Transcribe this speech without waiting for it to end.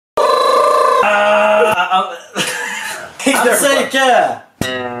Helsike!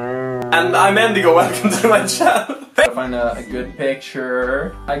 And I'm Endigo, welcome to my channel. Find a good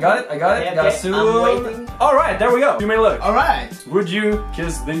picture. I got it. Gotta zoom. I'm waiting. Alright, there we go. You may look. Alright. Would you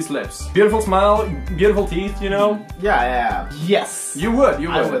kiss these lips? Beautiful smile, beautiful teeth, you know? Yeah. Yes. You would.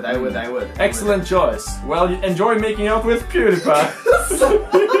 I would. Excellent choice. Well, you enjoy making out with PewDiePie.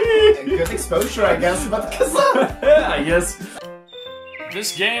 Good exposure, I guess, but yeah, I guess.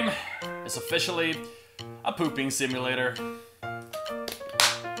 This game is officially a pooping simulator.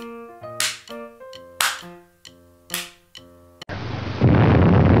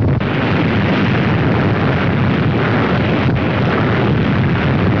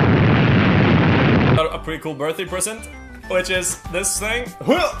 A pretty cool birthday present, which is this thing.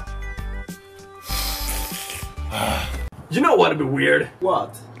 You know what'd be weird?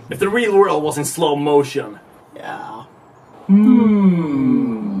 what? If the real world was in slow motion. Yeah.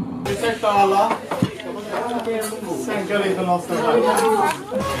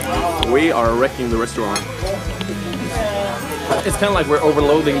 We are wrecking the restaurant. It's kind of like we're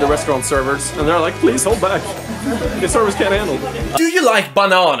overloading the restaurant servers, and they're like, please hold back. The servers can't handle. Do you like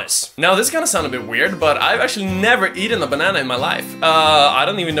bananas? Now this is gonna sound a bit weird, but I've actually never eaten a banana in my life. I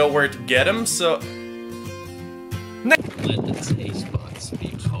don't even know where to get them, so... Let the taste buds be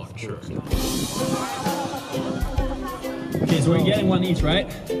tortured. Okay, so we're getting one each, right?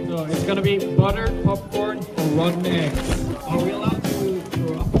 So it's gonna be butter, popcorn, or rotten eggs. Are we allowed to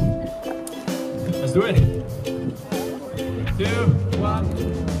throw up? Let's do it. 2, 1.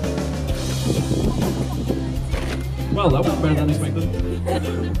 Well, that was better than expected.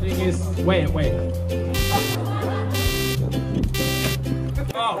 Thing is, wait.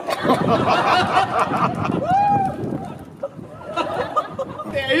 Oh.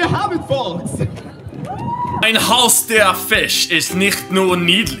 There you have it, folks! Ein Haustier-Fisch ist nicht nur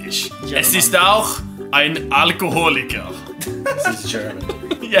niedlich, es ist auch ein Alkoholiker. This is German.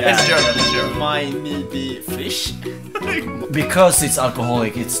 Yeah, it's German. My needy fish. Because it's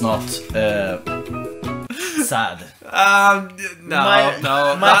alcoholic, it's not sad.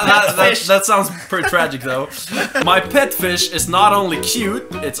 That sounds pretty tragic though. My pet fish is not only cute,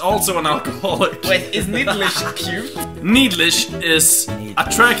 it's also an alcoholic. Wait, is niedlich cute? Niedlich is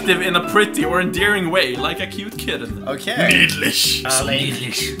attractive in a pretty or endearing way, like a cute kitten. Okay. Niedlich. So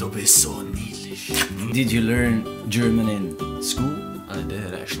niedlich. Du bist so niedlich. Did you learn German in school? I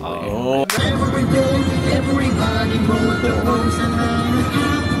did actually. Oh.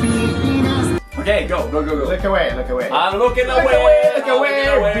 Okay, go. Look away. I'm looking Look away.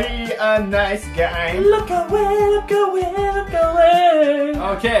 away, be a nice guy. Look away.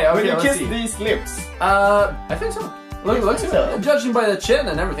 Okay, Will you let's kiss see. these lips? I think so. Looks so. Judging by the chin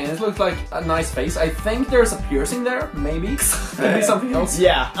and everything, it looks like a nice face. I think there's a piercing there, maybe. Maybe something else.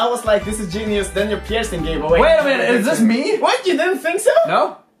 Yeah, I was like, this is genius, then your piercing gave away. Wait a minute, is this me? What, you didn't think so?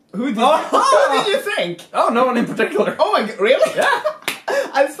 No? Who did, Oh. who did you think? Oh, no one in particular. Oh my god, really? Yeah.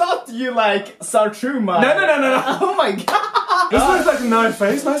 I thought you like saw through my... No. Oh my god! This looks like a nice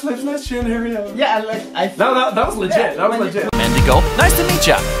face, nice lips, nice chin, here we go. Yeah, like, I... No, that was legit, Yeah, that was legit. Endigo, nice to meet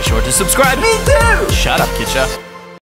ya. Be sure to subscribe. Me too! Shut up, Kitcha.